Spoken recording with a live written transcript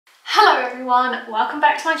Hello everyone, welcome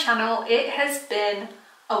back to my channel. It has been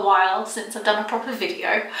a while since I've done a proper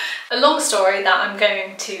video. A long story that I'm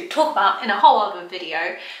going to talk about in a whole other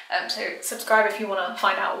video, so subscribe if you want to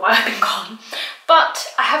find out why I've been gone.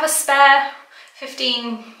 But I have a spare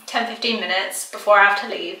 10-15 minutes before I have to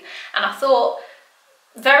leave, and I thought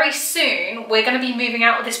very soon we're going to be moving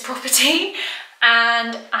out of this property,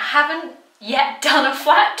 and I haven't yet done a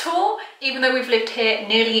flat tour, even though we've lived here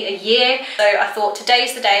nearly a year. So I thought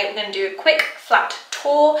today's the day we're going to do a quick flat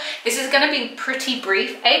tour. This is going to be pretty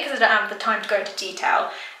brief, A, because I don't have the time to go into detail,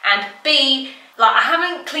 and B, like, I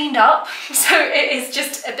haven't cleaned up, so it is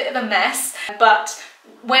just a bit of a mess. But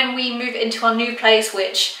when we move into our new place,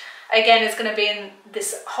 which again is going to be in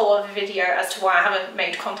this whole other video as to why I haven't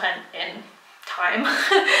made content in time,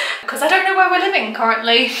 because I don't know where we're living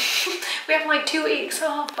currently. We have like 2 weeks.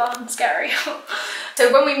 Oh, fun, scary.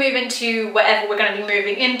 So when we move into wherever we're going to be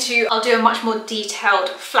moving into, I'll do a much more detailed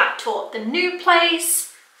flat tour of the new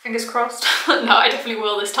place. Fingers crossed. No, I definitely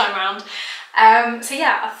will this time around. So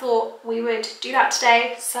yeah, I thought we would do that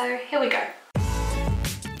today. So here we go.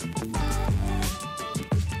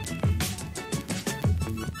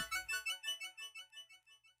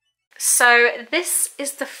 So this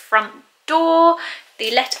is the front door.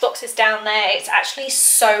 The letterbox is down there. It's actually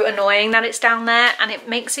so annoying that it's down there, and it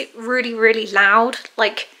makes it really loud.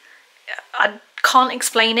 Like, I can't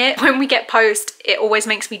explain it. When we get post, it always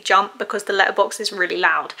makes me jump because the letterbox is really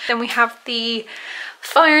loud. Then we have the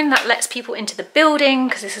phone that lets people into the building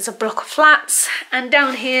because this is a block of flats. And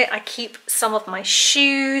down here I keep some of my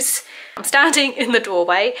shoes. I'm standing in the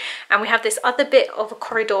doorway, and we have this other bit of a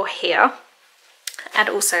corridor here, and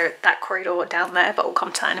also that corridor down there, but we'll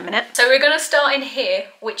come to that in a minute. So we're going to start in here,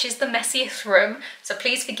 which is the messiest room, so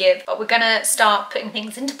please forgive, but we're going to start putting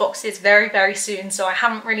things into boxes very soon, so I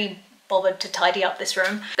haven't really bothered to tidy up this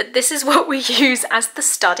room. But this is what we use as the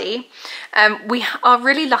study. We are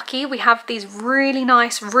really lucky. We have these really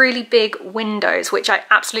nice, really big windows, which I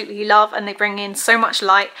absolutely love, and they bring in so much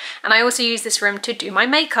light. And I also use this room to do my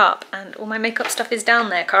makeup, and all my makeup stuff is down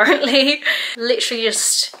there currently. Literally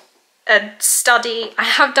just a study. I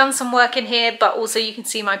have done some work in here, but also you can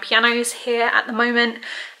see my piano's here at the moment.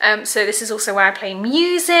 So this is also where I play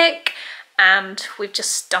music, and we've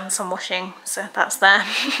just done some washing, so that's there.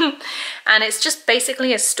 And it's just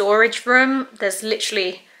basically a storage room. There's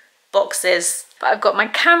literally boxes, but I've got my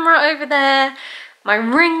camera over there, my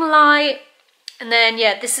ring light, and then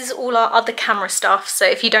yeah, this is all our other camera stuff. So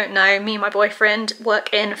if you don't know, me and my boyfriend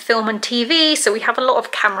work in film and TV, so we have a lot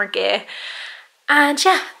of camera gear. And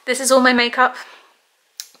yeah, this is all my makeup,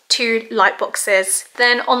 2 light boxes.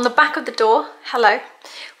 Then on the back of the door, hello,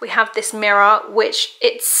 we have this mirror, which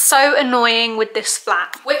it's so annoying with this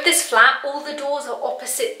flat. With this flat, all the doors are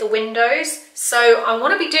opposite the windows. So I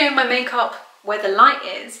want to be doing my makeup where the light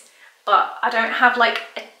is, but I don't have like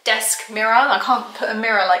a desk mirror. I can't put a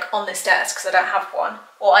mirror like on this desk because I don't have one,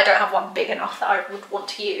 or I don't have one big enough that I would want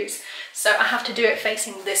to use. So I have to do it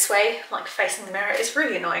facing this way, like facing the mirror. It's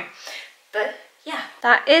really annoying, but yeah,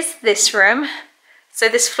 that is this room. So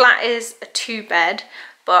this flat is a 2-bed,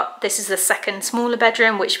 but this is the second smaller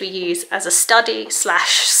bedroom, which we use as a study /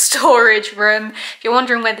 storage room. If you're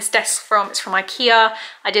wondering where this desk's from, it's from IKEA.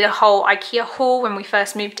 I did a whole IKEA haul when we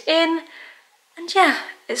first moved in, and yeah,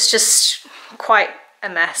 it's just quite a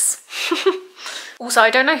mess. Also, I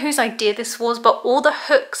don't know whose idea this was, but all the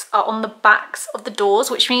hooks are on the backs of the doors,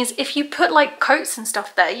 which means if you put like coats and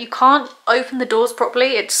stuff there, you can't open the doors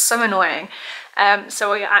properly. It's so annoying.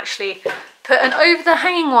 So we actually put an over the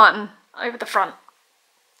hanging one over the front.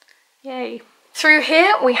 Yay. Through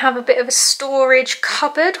here we have a bit of a storage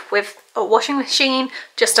cupboard with a washing machine.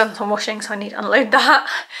 Just done some washing, so I need to unload that.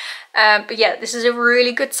 But yeah, this is a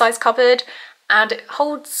really good size cupboard, and it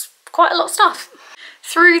holds quite a lot of stuff.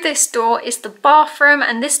 Through this door is the bathroom,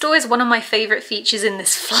 and this door is one of my favourite features in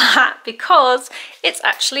this flat because it's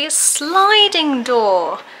actually a sliding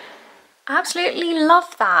door. I absolutely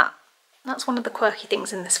love that. That's one of the quirky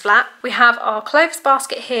things in this flat. We have our clothes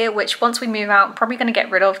basket here, which once we move out, I'm probably going to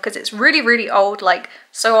get rid of because it's really old, like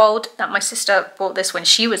so old that my sister bought this when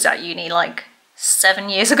she was at uni like 7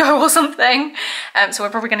 years ago or something. So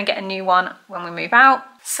we're probably going to get a new one when we move out.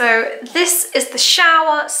 So this is the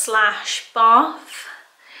shower / bath.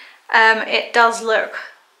 It does look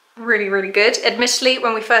really good. Admittedly,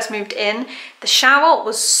 when we first moved in, the shower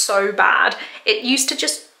was so bad. It used to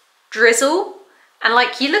just drizzle, and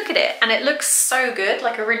like you look at it and it looks so good,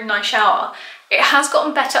 like a really nice shower. It has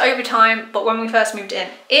gotten better over time, but when we first moved in,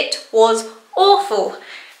 it was awful.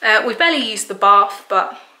 We barely used the bath,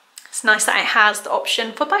 but it's nice that it has the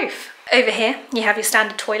option for both. Over here, you have your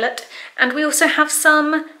standard toilet, and we also have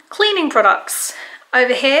some cleaning products.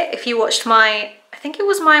 Over here, if you watched my, I think it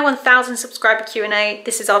was my 1000 subscriber Q&A,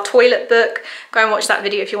 this is our toilet book. Go and watch that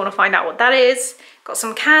video if you want to find out what that is. Got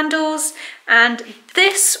some candles, and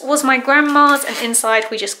this was my grandma's, and inside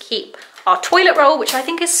we just keep our toilet roll, which I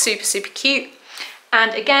think is super, super cute.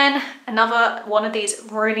 And again, another one of these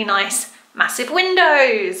really nice massive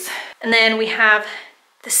windows. And then we have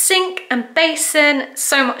the sink and basin,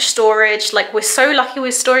 so much storage. Like, we're so lucky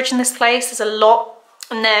with storage in this place, there's a lot.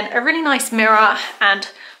 And then a really nice mirror and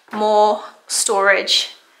more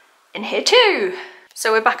storage in here too.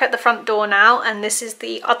 So we're back at the front door now, and this is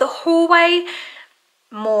the other hallway.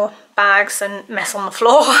 More bags and mess on the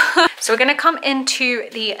floor. So we're gonna come into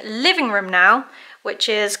the living room now, which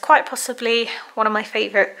is quite possibly one of my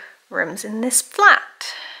favorite rooms in this flat.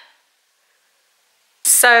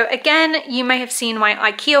 So again, you may have seen my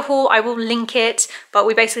IKEA haul, I will link it, but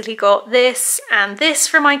we basically got this and this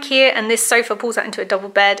from IKEA, and this sofa pulls out into a double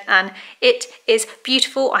bed, and it is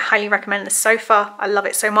beautiful. I highly recommend this sofa, I love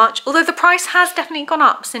it so much, although the price has definitely gone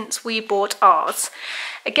up since we bought ours.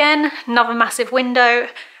 Again, another massive window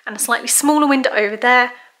and a slightly smaller window over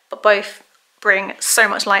there, but both bring so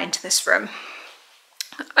much light into this room.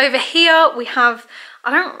 Over here we have,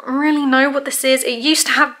 I don't really know what this is, it used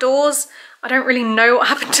to have doors. I don't really know what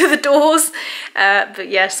happened to the doors, but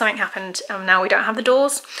yeah, something happened and now we don't have the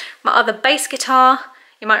doors. My other bass guitar,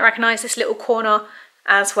 you might recognise this little corner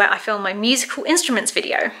as where I film my musical instruments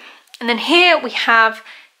video. And then here we have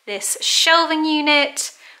this shelving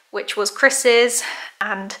unit, which was Chris's,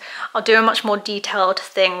 and I'll do a much more detailed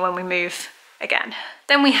thing when we move again.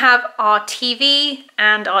 Then we have our TV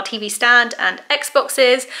and our TV stand and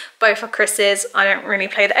Xboxes. Both are Chris's. I don't really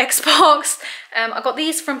play the Xbox. I got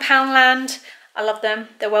these from Poundland. I love them.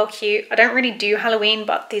 They're well cute. I don't really do Halloween,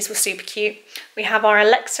 but these were super cute. We have our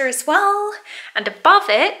Alexa as well. And above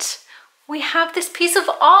it, we have this piece of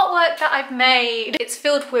artwork that I've made. It's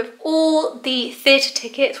filled with all the theatre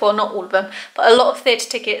tickets, well, not all of them, but a lot of theatre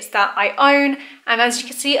tickets that I own. And as you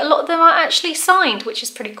can see, a lot of them are actually signed, which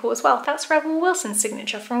is pretty cool as well. That's Rebel Wilson's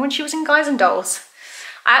signature from when she was in Guys and Dolls.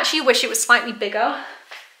 I actually wish it was slightly bigger.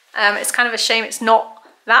 It's kind of a shame it's not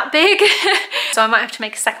that big. So I might have to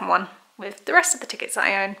make a second one with the rest of the tickets that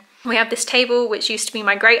I own. We have this table, which used to be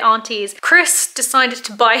my great auntie's. Chris decided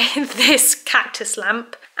to buy this cactus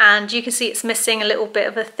lamp, and you can see it's missing a little bit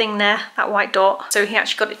of a thing there, that white dot. So he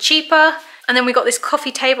actually got it cheaper. And then we got this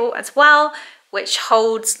coffee table as well, which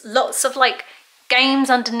holds lots of like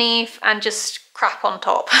games underneath and just crap on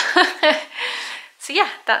top. So yeah,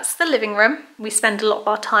 that's the living room. We spend a lot of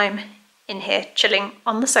our time in here chilling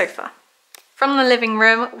on the sofa. From the living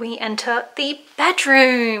room, we enter the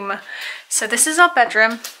bedroom. So this is our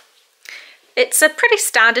bedroom. It's a pretty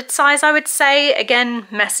standard size, I would say. Again,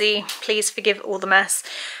 messy, please forgive all the mess.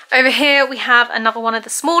 Over here we have another one of the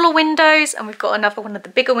smaller windows, and we've got another one of the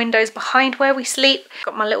bigger windows behind where we sleep.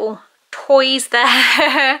 Got my little toys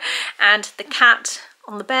there and the cat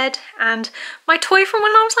on the bed, and my toy from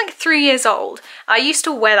when I was like 3 years old. I used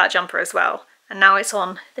to wear that jumper as well, and now it's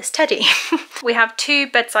on this teddy. We have two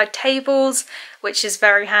bedside tables, which is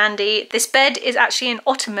very handy. This bed is actually an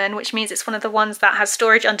ottoman, which means it's one of the ones that has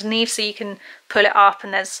storage underneath, so you can pull it up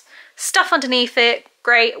and there's stuff underneath it.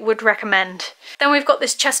 Great, would recommend. Then we've got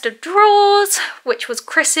this chest of drawers, which was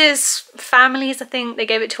Chris's family's, I think they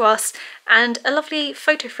gave it to us, and a lovely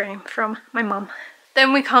photo frame from my mum.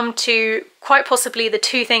 Then we come to quite possibly the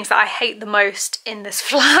two things that I hate the most in this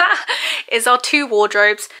flat is our two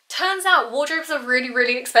wardrobes. Turns out wardrobes are really,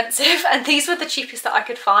 really expensive, and these were the cheapest that I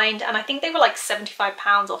could find, and I think they were like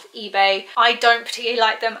 £75 off eBay. I don't particularly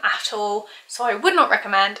like them at all, so I would not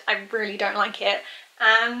recommend. I really don't like it,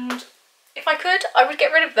 and if I could, I would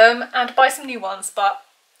get rid of them and buy some new ones, but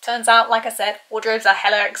turns out, like I said, wardrobes are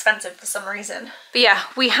hella expensive for some reason. But yeah,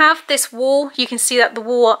 we have this wall. You can see that the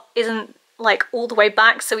wall isn't like all the way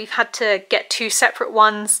back, so we've had to get two separate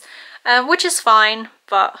ones, which is fine,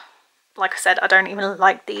 but like I said, I don't even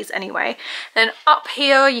like these anyway. Then up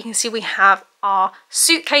here you can see we have our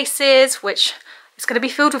suitcases, which is going to be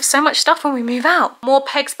filled with so much stuff when we move out. More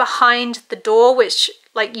pegs behind the door, which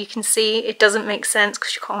like you can see it doesn't make sense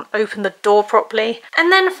because you can't open the door properly.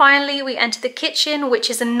 And then finally we enter the kitchen, which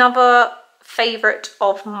is another favourite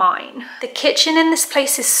of mine. The kitchen in this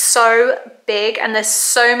place is so big and there's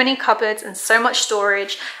so many cupboards and so much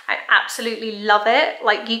storage. I absolutely love it.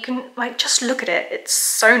 Like, you can like just look at it, it's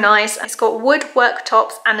so nice. It's got wood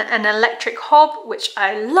worktops and an electric hob, which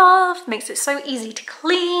I love, makes it so easy to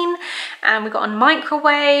clean. And we've got a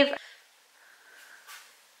microwave.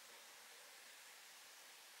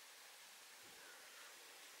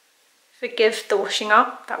 Forgive the washing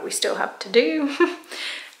up that we still have to do.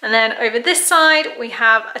 And then over this side, we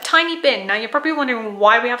have a tiny bin. Now you're probably wondering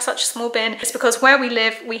why we have such a small bin. It's because where we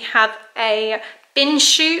live, we have a bin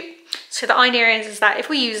chute. So the idea is that if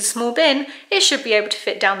we use a small bin, it should be able to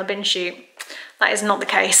fit down the bin chute. That is not the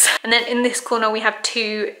case. And then in this corner, we have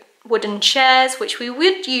 2 wooden chairs, which we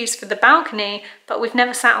would use for the balcony, but we've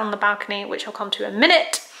never sat on the balcony, which I'll come to in a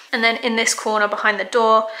minute. And then in this corner behind the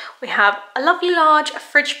door, we have a lovely large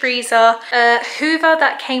fridge freezer, a hoover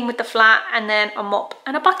that came with the flat, and then a mop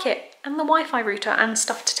and a bucket and the Wi-Fi router and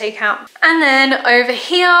stuff to take out. And then over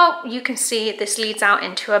here, you can see this leads out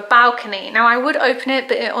into a balcony. Now I would open it,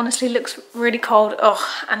 but it honestly looks really cold.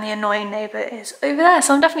 Oh, and the annoying neighbor is over there,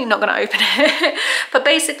 so I'm definitely not gonna open it. But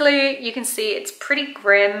basically, you can see it's pretty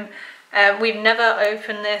grim. We've never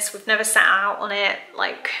opened this, we've never sat out on it,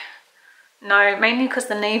 like, no, mainly because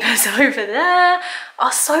the neighbours over there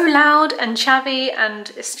are so loud and chavvy,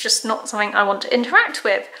 and it's just not something I want to interact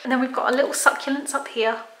with. And then we've got a little succulents up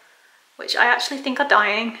here, which I actually think are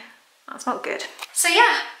dying. That's not good. So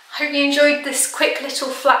yeah, hope you enjoyed this quick little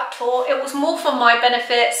flat tour. It was more for my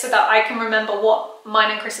benefit so that I can remember what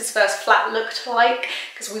mine and Chris's first flat looked like,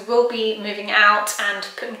 because we will be moving out and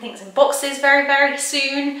putting things in boxes very, very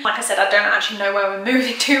soon. Like I said, I don't actually know where we're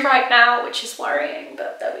moving to right now, which is worrying,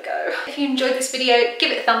 but there we go. If you enjoyed this video,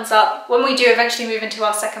 give it a thumbs up. When we do eventually move into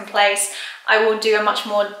our second place, I will do a much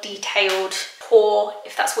more detailed tour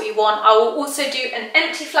if that's what you want. I will also do an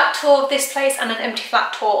empty flat tour of this place and an empty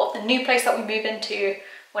flat tour of the new place that we move into,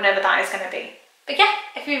 whenever that is going to be. But yeah,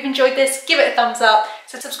 if you've enjoyed this, give it a thumbs up.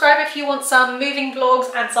 So subscribe if you want some moving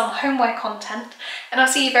vlogs and some homeware content. And I'll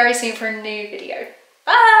see you very soon for a new video.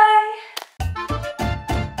 Bye!